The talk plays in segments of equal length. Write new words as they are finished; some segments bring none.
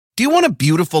Do you want a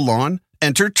beautiful lawn?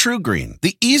 Enter TruGreen,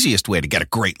 the easiest way to get a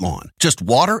great lawn. Just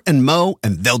water and mow,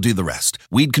 and they'll do the rest.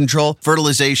 Weed control,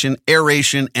 fertilization,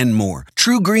 aeration, and more.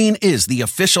 TruGreen is the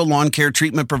official lawn care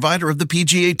treatment provider of the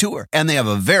PGA Tour, and they have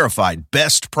a verified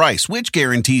best price, which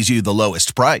guarantees you the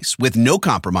lowest price with no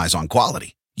compromise on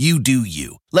quality. You do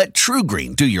you. Let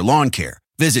TruGreen do your lawn care.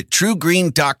 Visit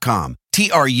TruGreen.com,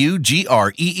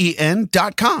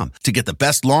 TruGreen.com, to get the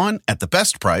best lawn at the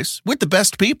best price with the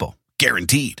best people.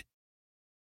 Guaranteed.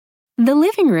 The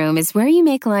living room is where you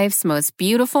make life's most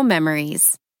beautiful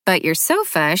memories. But your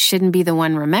sofa shouldn't be the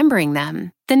one remembering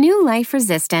them. The new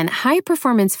life-resistant,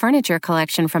 high-performance furniture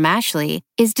collection from Ashley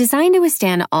is designed to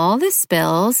withstand all the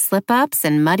spills, slip-ups,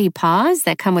 and muddy paws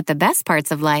that come with the best parts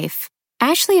of life.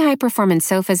 Ashley high-performance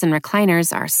sofas and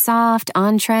recliners are soft,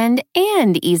 on-trend,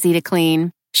 and easy to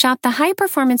clean. Shop the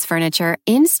high-performance furniture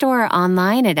in-store or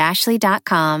online at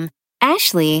ashley.com.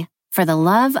 Ashley, for the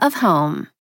love of home.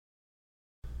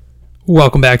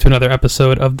 Welcome back to another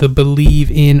episode of the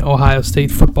Believe in Ohio State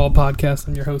Football Podcast.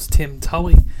 I'm your host, Tim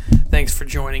Tully. Thanks for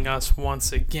joining us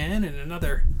once again in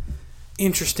another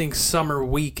interesting summer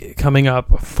week coming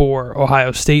up for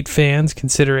Ohio State fans,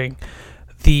 considering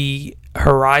the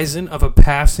horizon of a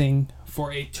passing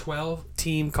for a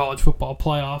 12-team college football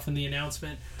playoff and the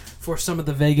announcement for some of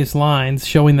the Vegas lines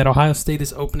showing that Ohio State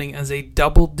is opening as a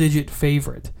double-digit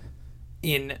favorite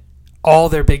in all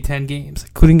their Big Ten games,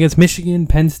 including against Michigan,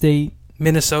 Penn State.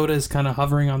 Minnesota is kind of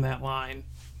hovering on that line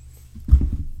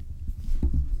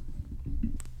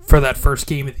for that first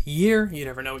game of the year. You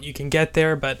never know what you can get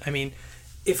there, but I mean,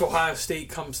 if Ohio State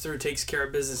comes through, takes care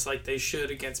of business like they should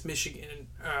against Michigan,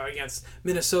 against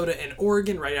Minnesota and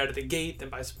Oregon right out of the gate, then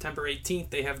by September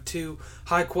 18th they have two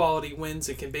high-quality wins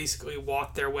and can basically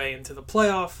walk their way into the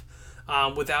playoff.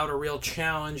 Without a real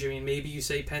challenge. I mean, maybe you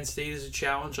say Penn State is a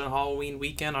challenge on Halloween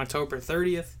weekend, October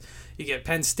 30th. You get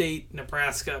Penn State,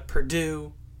 Nebraska,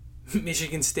 Purdue,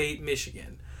 Michigan State,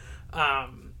 Michigan.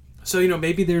 So,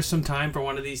 maybe there's some time for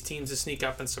one of these teams to sneak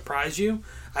up and surprise you.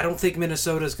 I don't think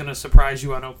Minnesota is going to surprise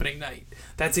you on opening night.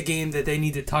 That's a game that they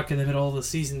need to tuck in the middle of the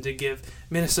season to give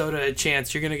Minnesota a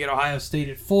chance. You're going to get Ohio State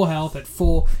at full health, at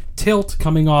full tilt,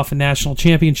 coming off a national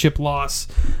championship loss.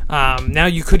 Now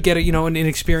you could get an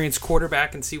inexperienced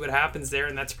quarterback and see what happens there,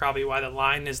 and that's probably why the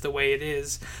line is the way it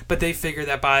is. But they figure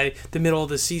that by the middle of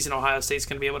the season, Ohio State's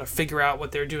going to be able to figure out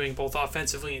what they're doing both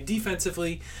offensively and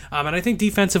defensively. And I think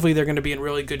defensively they're going to be in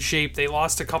really good shape. They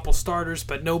lost a couple starters,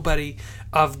 but nobody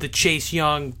of the Chase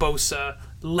Young, Bosa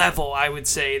level, I would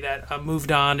say, that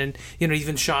moved on. And,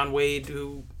 even Sean Wade,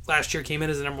 who last year came in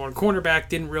as a number one cornerback,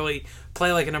 didn't really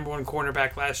play like a number one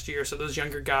cornerback last year. So those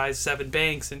younger guys, Sevin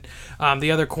Banks, and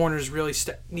the other corners really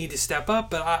need to step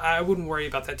up. But I wouldn't worry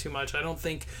about that too much. I don't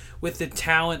think with the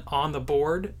talent on the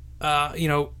board,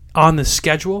 on the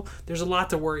schedule, there's a lot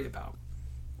to worry about.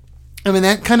 I mean,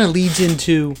 that kind of leads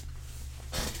into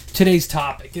today's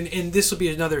topic. And this will be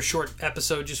another short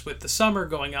episode just with the summer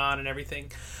going on and everything.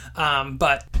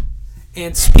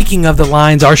 And speaking of the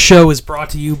lines, our show is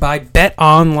brought to you by Bet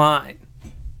Online.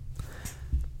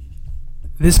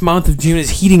 This month of June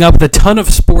is heating up with a ton of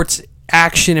sports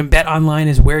action, and Bet Online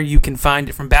is where you can find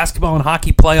it. From basketball and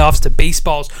hockey playoffs to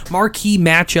baseball's marquee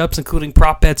matchups, including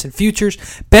prop bets and futures,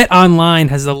 Bet Online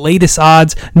has the latest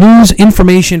odds, news,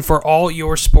 information for all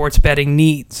your sports betting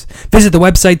needs. Visit the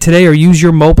website today or use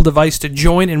your mobile device to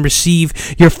join and receive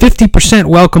your 50%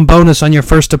 welcome bonus on your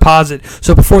first deposit.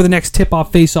 So before the next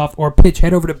tip-off, face-off, or pitch,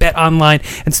 head over to Bet Online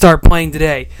and start playing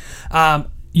today.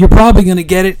 You're probably going to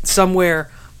get it somewhere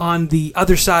on the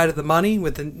other side of the money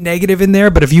with the negative in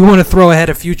there, but if you want to throw ahead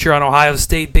a future on Ohio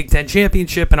State Big Ten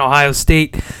Championship and Ohio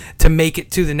State to make it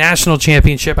to the national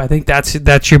championship, I think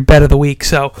that's your bet of the week.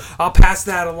 So I'll pass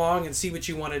that along and see what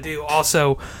you want to do.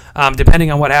 Also,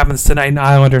 depending on what happens tonight in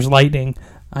Islanders Lightning,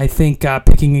 I think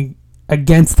picking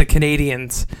against the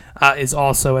Canadians is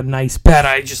also a nice bet.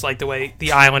 I just like the way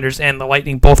the Islanders and the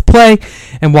Lightning both play,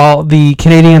 and while the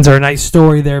Canadians are a nice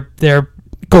story, their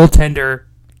goaltender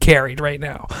carried right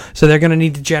now. So they're going to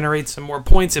need to generate some more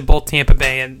points, and both Tampa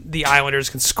Bay and the Islanders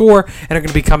can score and are going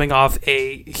to be coming off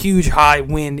a huge high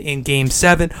win in Game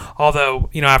 7. Although,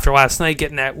 after last night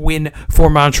getting that win for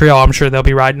Montreal, I'm sure they'll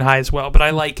be riding high as well. But I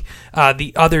like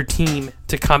the other team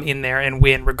to come in there and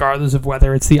win, regardless of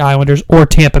whether it's the Islanders or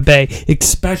Tampa Bay,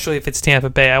 especially if it's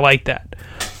Tampa Bay. I like that.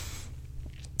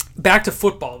 Back to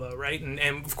football, though, right?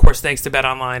 And of course, thanks to Bet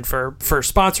Online for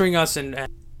sponsoring us and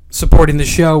supporting the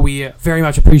show. We very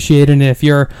much appreciate it. And if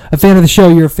you're a fan of the show,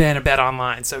 you're a fan of Bet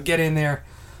Online. So get in there,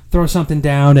 throw something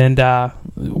down, and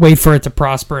wait for it to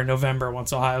prosper in November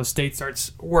once Ohio State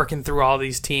starts working through all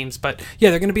these teams. But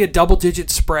yeah, they're going to be a double-digit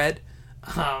spread.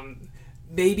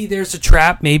 maybe there's a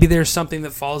trap. Maybe there's something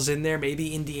that falls in there.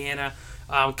 Maybe Indiana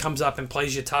comes up and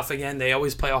plays you tough again. They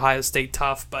always play Ohio State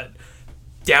tough, but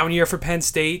down year for Penn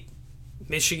State.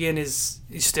 Michigan is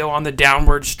still on the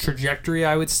downward trajectory,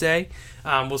 I would say.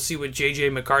 We'll see what J.J.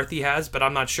 McCarthy has, but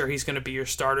I'm not sure he's going to be your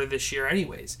starter this year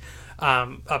anyways,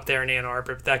 up there in Ann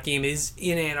Arbor. But that game is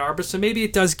in Ann Arbor, so maybe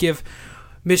it does give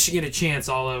Michigan a chance,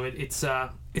 although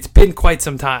it's been quite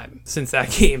some time since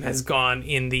that game has gone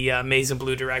in the maize and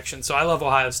blue direction. So I love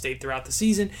Ohio State throughout the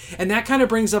season, and that kind of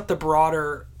brings up the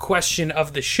broader question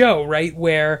of the show, right,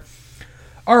 where,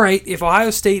 all right, if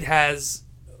Ohio State has,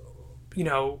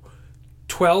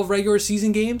 12 regular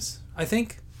season games, I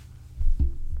think.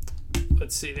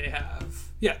 Let's see, they have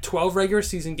 12 regular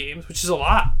season games, which is a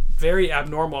lot. Very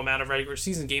abnormal amount of regular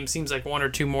season games. Seems like one or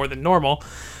two more than normal.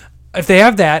 If they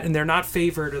have that and they're not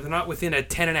favored or they're not within a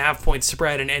 10.5 point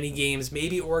spread in any games,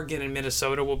 maybe Oregon and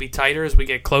Minnesota will be tighter as we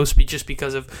get close, just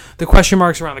because of the question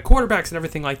marks around the quarterbacks and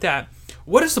everything like that.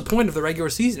 What is the point of the regular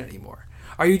season anymore?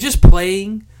 Are you just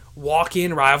playing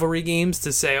walk-in rivalry games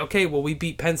to say, okay, well, we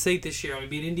beat Penn State this year, and we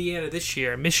beat Indiana this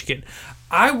year, Michigan?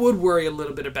 I would worry a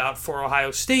little bit about for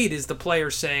Ohio State is the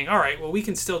players saying, all right, well, we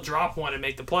can still drop one and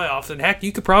make the playoffs, and heck,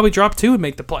 you could probably drop two and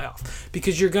make the playoff,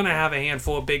 because you're going to have a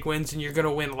handful of big wins, and you're going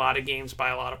to win a lot of games by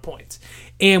a lot of points.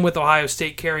 And with Ohio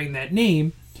State carrying that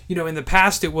name, in the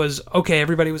past it was, okay,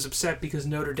 everybody was upset because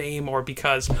Notre Dame or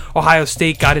because Ohio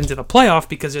State got into the playoff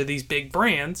because of these big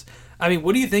brands. I mean,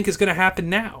 what do you think is going to happen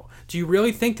now? Do you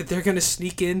really think that they're going to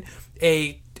sneak in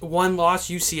a one-loss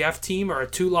UCF team or a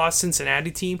two-loss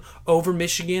Cincinnati team over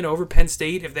Michigan, over Penn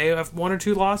State if they have one or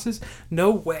two losses? No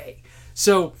way.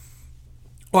 So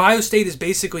Ohio State is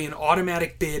basically an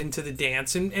automatic bid into the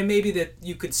dance, and maybe that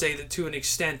you could say that to an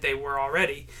extent they were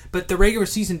already, but the regular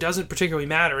season doesn't particularly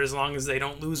matter as long as they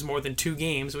don't lose more than 2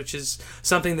 games, which is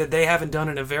something that they haven't done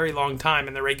in a very long time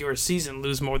in the regular season,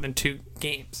 lose more than 2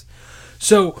 games.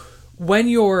 So when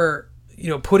you're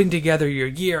putting together your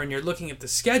year and you're looking at the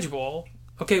schedule,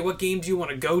 okay, what game do you want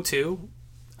to go to?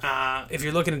 If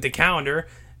you're looking at the calendar,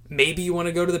 maybe you want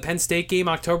to go to the Penn State game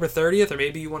October 30th, or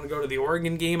maybe you want to go to the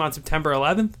Oregon game on September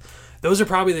 11th. Those are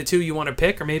probably the 2 you want to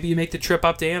pick, or maybe you make the trip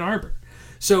up to Ann Arbor.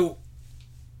 So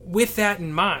with that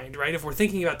in mind, right, if we're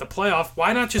thinking about the playoff,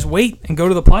 why not just wait and go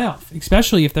to the playoff,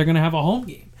 especially if they're going to have a home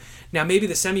game? Now, maybe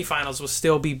the semifinals will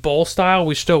still be bowl style.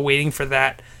 We're still waiting for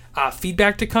that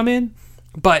feedback to come in.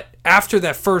 But after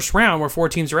that first round where 4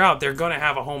 teams are out, they're going to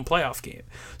have a home playoff game.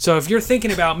 So if you're thinking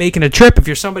about making a trip, if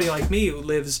you're somebody like me who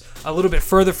lives a little bit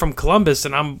further from Columbus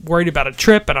and I'm worried about a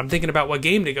trip and I'm thinking about what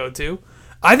game to go to,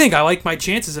 I think I like my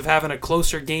chances of having a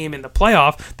closer game in the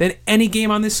playoff than any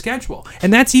game on this schedule.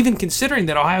 And that's even considering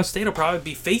that Ohio State will probably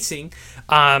be facing,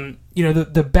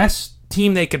 the best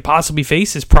team they could possibly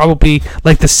face is probably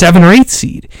like the 7 or 8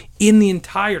 seed in the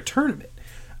entire tournament.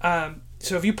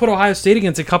 So if you put Ohio State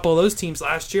against a couple of those teams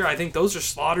last year, I think those are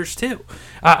slaughters too.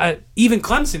 Even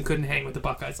Clemson couldn't hang with the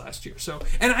Buckeyes last year. So,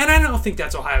 and I don't think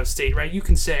that's Ohio State, right? You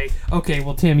can say, okay,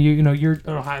 well, Tim, you're an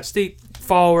Ohio State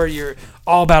follower, you're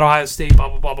all about Ohio State, blah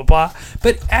blah blah blah blah.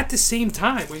 But at the same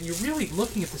time, when you're really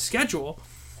looking at the schedule,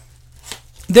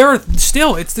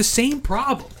 it's the same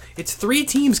problem. It's 3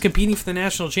 teams competing for the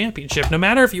national championship. No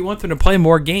matter if you want them to play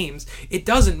more games, it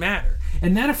doesn't matter.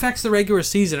 And that affects the regular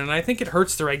season, and I think it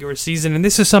hurts the regular season. And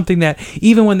this is something that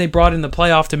even when they brought in the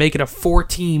playoff to make it a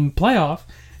 4-team playoff,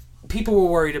 people were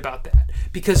worried about that.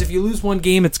 Because if you lose one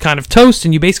game, it's kind of toast,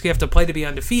 and you basically have to play to be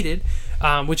undefeated,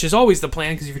 which is always the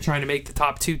plan because if you're trying to make the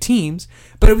top 2 teams.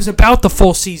 But it was about the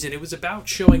full season. It was about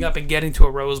showing up and getting to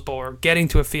a Rose Bowl or getting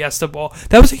to a Fiesta Bowl.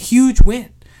 That was a huge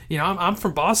win. I'm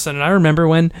from Boston, and I remember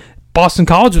when Boston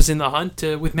College was in the hunt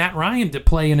with Matt Ryan to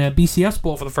play in a BCS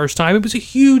Bowl for the first time. It was a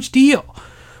huge deal,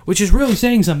 which is really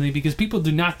saying something because people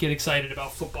do not get excited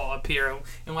about football up here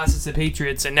unless it's the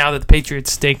Patriots. And now that the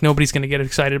Patriots stink, nobody's going to get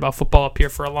excited about football up here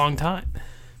for a long time.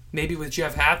 Maybe with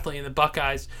Jeff Hadley and the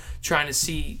Buckeyes trying to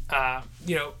see,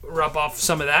 rub off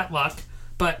some of that luck.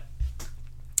 But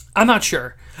I'm not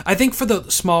sure. I think for the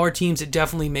smaller teams, it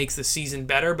definitely makes the season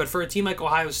better. But for a team like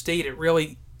Ohio State, it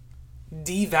really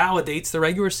devalidates the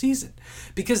regular season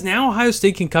because now Ohio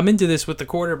State can come into this with the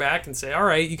quarterback and say, all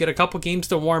right, you get a couple games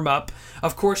to warm up.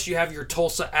 Of course, you have your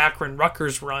Tulsa, Akron,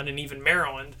 Rutgers run, and even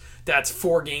Maryland. That's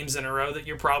 4 games in a row that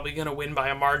you're probably going to win by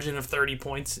a margin of 30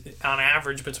 points on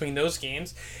average between those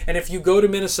games. And if you go to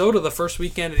Minnesota the first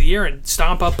weekend of the year and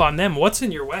stomp up on them, what's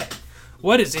in your way?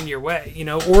 what is in your way?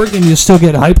 Oregon, you still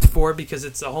get hyped for because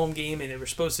it's a home game and they were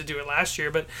supposed to do it last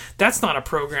year, but that's not a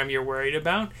program you're worried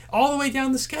about. All the way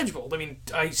down the schedule. I mean,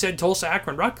 I said Tulsa,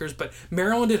 Akron, Rutgers, but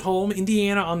Maryland at home,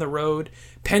 Indiana on the road,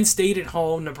 Penn State at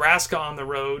home, Nebraska on the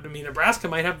road. I mean,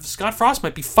 Nebraska Scott Frost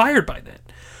might be fired by then.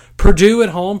 Purdue at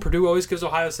home. Purdue always gives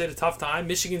Ohio State a tough time.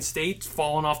 Michigan State's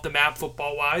fallen off the map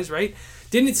football-wise, right?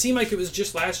 Didn't it seem like it was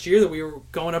just last year that we were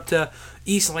going up to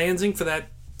East Lansing for that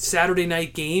Saturday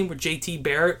night game where J.T.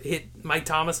 Barrett hit Mike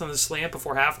Thomas on the slant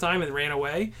before halftime and ran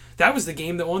away? That was the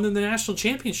game that won them the national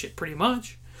championship, pretty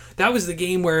much. That was the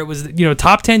game where it was,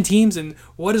 top 10 teams, and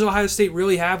what does Ohio State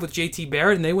really have with J.T.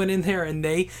 Barrett? And they went in there and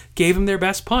they gave him their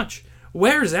best punch.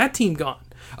 Where's that team gone?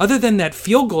 Other than that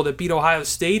field goal that beat Ohio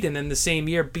State, and then the same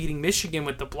year beating Michigan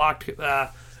with the blocked,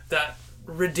 that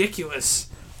ridiculous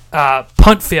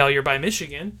punt failure by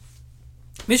Michigan,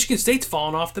 Michigan State's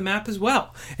fallen off the map as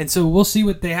well. And so we'll see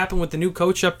what they happen with the new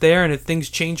coach up there and if things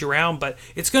change around, but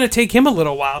it's going to take him a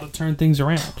little while to turn things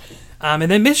around.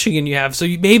 And then Michigan you have, so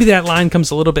maybe that line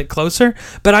comes a little bit closer.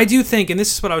 But I do think, and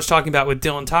this is what I was talking about with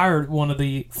Dylan Tyre, one of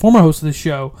the former hosts of the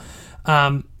show,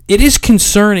 it is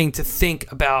concerning to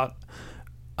think about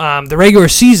the regular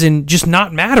season just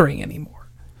not mattering anymore.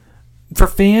 For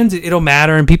fans, it'll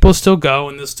matter, and people still go,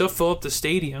 and they'll still fill up the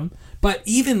stadium. But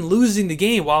even losing the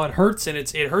game, while it hurts and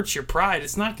it hurts your pride,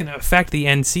 it's not going to affect the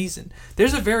end season.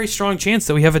 There's a very strong chance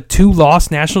that we have a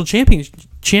 2-loss national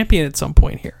champion at some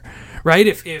point here, right?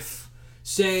 If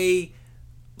say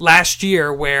last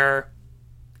year where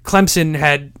Clemson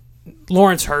had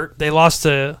Lawrence hurt, they lost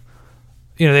to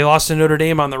Notre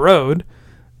Dame on the road.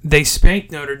 They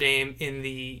spanked Notre Dame in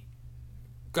the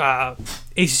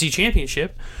ACC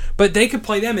championship, but they could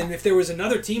play them, and if there was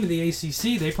another team in the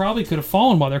ACC, they probably could have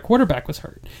fallen while their quarterback was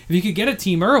hurt. If you could get a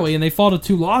team early and they fall to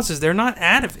 2 losses, they're not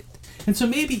out of it. And so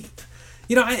maybe,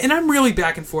 and I'm really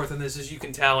back and forth on this, as you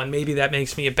can tell, and maybe that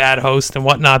makes me a bad host and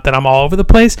whatnot, that I'm all over the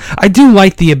place. I do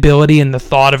like the ability and the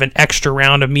thought of an extra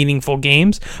round of meaningful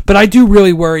games, but I do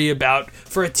really worry about,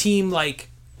 for a team like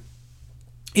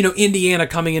Indiana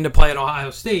coming into play at Ohio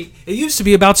State, it used to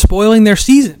be about spoiling their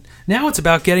season. Now it's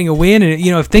about getting a win, and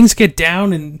if things get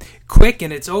down and quick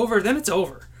and it's over, then it's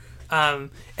over. And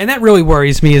that really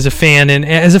worries me as a fan. And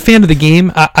as a fan of the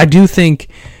game, I do think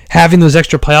having those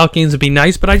extra playoff games would be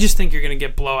nice, but I just think you're going to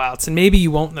get blowouts. And maybe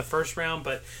you won't in the first round,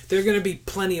 but there are going to be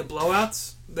plenty of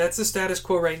blowouts. That's the status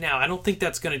quo right now. I don't think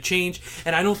that's going to change,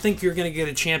 and I don't think you're going to get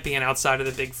a champion outside of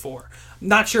the Big Four.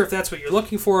 Not sure if that's what you're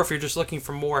looking for, if you're just looking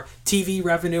for more TV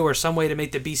revenue or some way to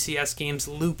make the BCS games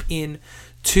loop in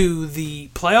to the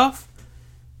playoff.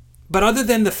 But other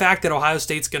than the fact that Ohio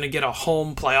State's going to get a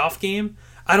home playoff game,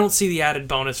 I don't see the added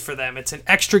bonus for them. It's an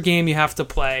extra game you have to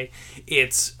play.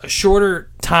 It's a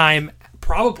shorter time,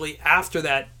 probably after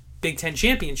that Big Ten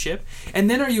championship. And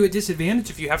then are you at disadvantage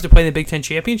if you have to play the Big Ten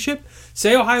championship?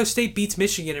 Say Ohio State beats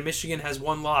Michigan and Michigan has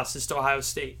 1 loss. It's to Ohio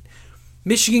State.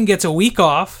 Michigan gets a week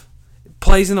off,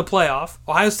 plays in the playoff.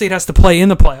 Ohio State has to play in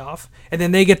the playoff, and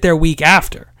then they get their week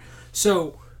after.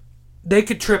 So they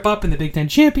could trip up in the Big Ten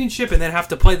championship and then have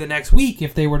to play the next week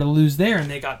if they were to lose there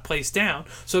and they got placed down.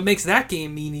 So it makes that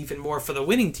game mean even more for the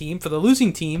winning team. For the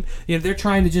losing team, they're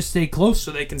trying to just stay close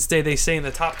so they can stay in the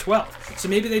top 12. So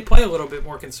maybe they play a little bit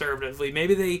more conservatively.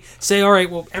 Maybe they say, all right,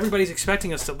 well, everybody's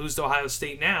expecting us to lose to Ohio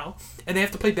State now, and they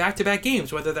have to play back-to-back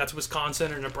games, whether that's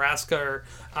Wisconsin or Nebraska or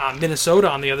Minnesota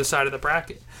on the other side of the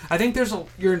bracket. I think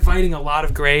you're inviting a lot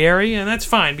of gray area, and that's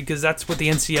fine because that's what the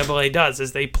NCAA does,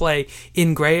 is they play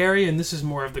in gray area, and this is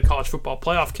more of the College Football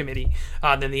Playoff Committee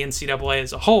than the NCAA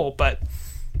as a whole. But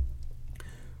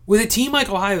with a team like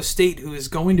Ohio State, who is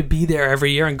going to be there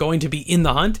every year and going to be in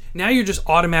the hunt, now you're just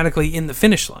automatically in the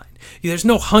finish line. There's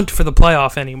no hunt for the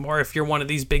playoff anymore if you're one of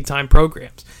these big-time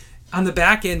programs. On the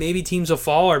back end, maybe teams will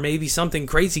fall or maybe something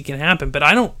crazy can happen, but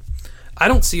I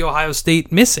don't see Ohio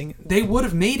State missing. They would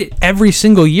have made it every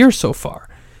single year so far.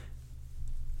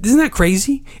 Isn't that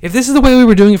crazy? If this is the way we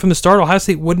were doing it from the start, Ohio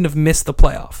State wouldn't have missed the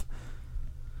playoff.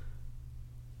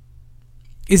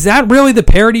 Is that really the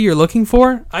parity you're looking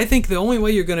for? I think the only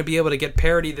way you're going to be able to get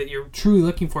parity that you're truly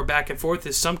looking for back and forth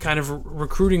is some kind of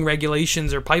recruiting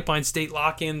regulations or pipeline state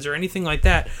lock-ins or anything like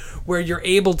that, where you're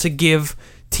able to give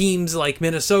teams like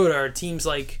Minnesota or teams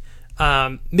like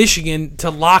Michigan to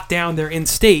lock down their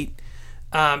in-state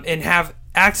and have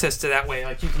access to that way.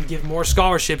 Like you can give more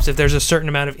scholarships if there's a certain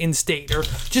amount of in-state, or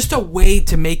just a way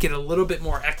to make it a little bit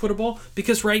more equitable,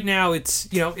 because right now it's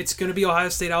going to be Ohio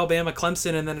State, Alabama,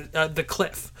 Clemson, and then the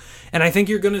Cliff. And I think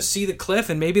you're going to see the Cliff,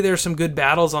 and maybe there's some good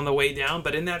battles on the way down,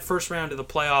 but in that first round of the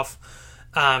playoff,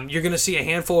 You're going to see a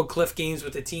handful of cliff games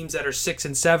with the teams that are 6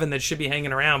 and 7 that should be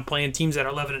hanging around, playing teams that are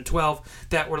 11 and 12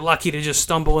 that were lucky to just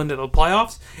stumble into the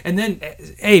playoffs. And then,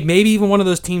 hey, maybe even one of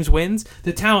those teams wins.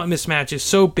 The talent mismatch is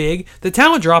so big. The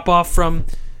talent drop off from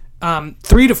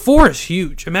 3 to 4 is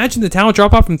huge. Imagine the talent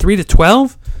drop off from 3 to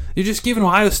 12. You're just giving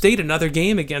Ohio State another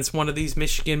game against one of these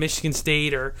Michigan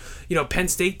State, or Penn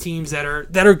State teams that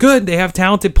are good. They have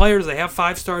talented players. They have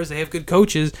 5 stars. They have good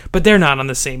coaches, but they're not on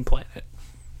the same planet.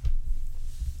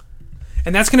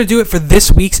 And that's going to do it for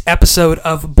this week's episode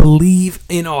of Believe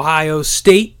in Ohio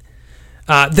State.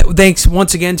 Thanks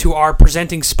once again to our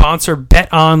presenting sponsor,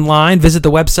 Bet Online. Visit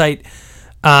the website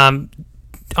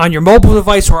on your mobile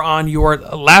device or on your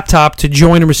laptop to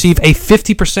join and receive a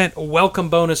 50% welcome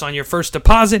bonus on your first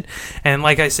deposit. And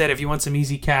like I said, if you want some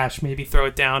easy cash, maybe throw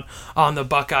it down on the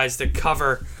Buckeyes to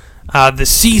cover the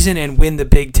season and win the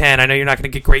Big Ten. I know you're not going to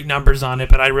get great numbers on it,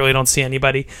 but I really don't see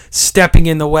anybody stepping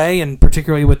in the way, and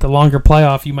particularly with the longer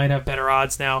playoff, you might have better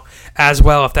odds now as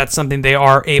well if that's something they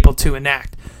are able to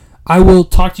enact. I will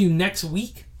talk to you next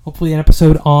week, hopefully an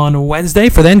episode on Wednesday.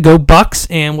 For then, go Bucks,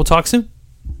 and we'll talk soon.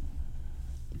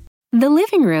 The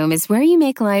living room is where you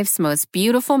make life's most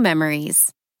beautiful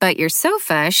memories. But your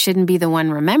sofa shouldn't be the one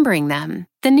remembering them.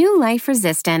 The new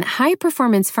life-resistant,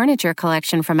 high-performance furniture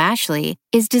collection from Ashley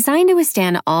is designed to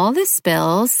withstand all the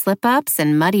spills, slip-ups,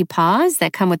 and muddy paws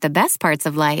that come with the best parts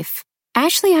of life.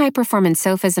 Ashley high-performance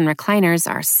sofas and recliners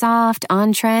are soft,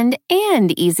 on-trend,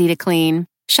 and easy to clean.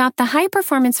 Shop the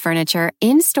high-performance furniture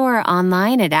in-store or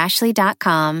online at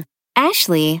ashley.com.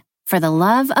 Ashley, for the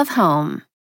love of home.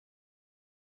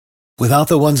 Without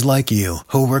the ones like you,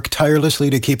 who work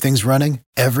tirelessly to keep things running,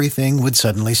 everything would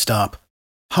suddenly stop.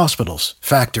 Hospitals,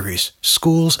 factories,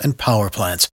 schools, and power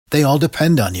plants, they all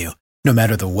depend on you. No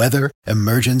matter the weather,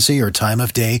 emergency, or time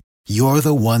of day, you're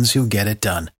the ones who get it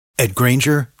done. At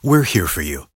Grainger, we're here for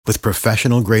you with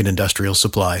professional-grade industrial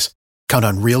supplies. Count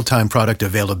on real-time product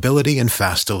availability and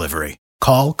fast delivery.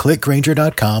 Call, click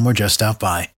Grainger.com, or just stop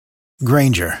by.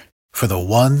 Grainger, for the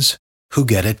ones who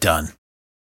get it done.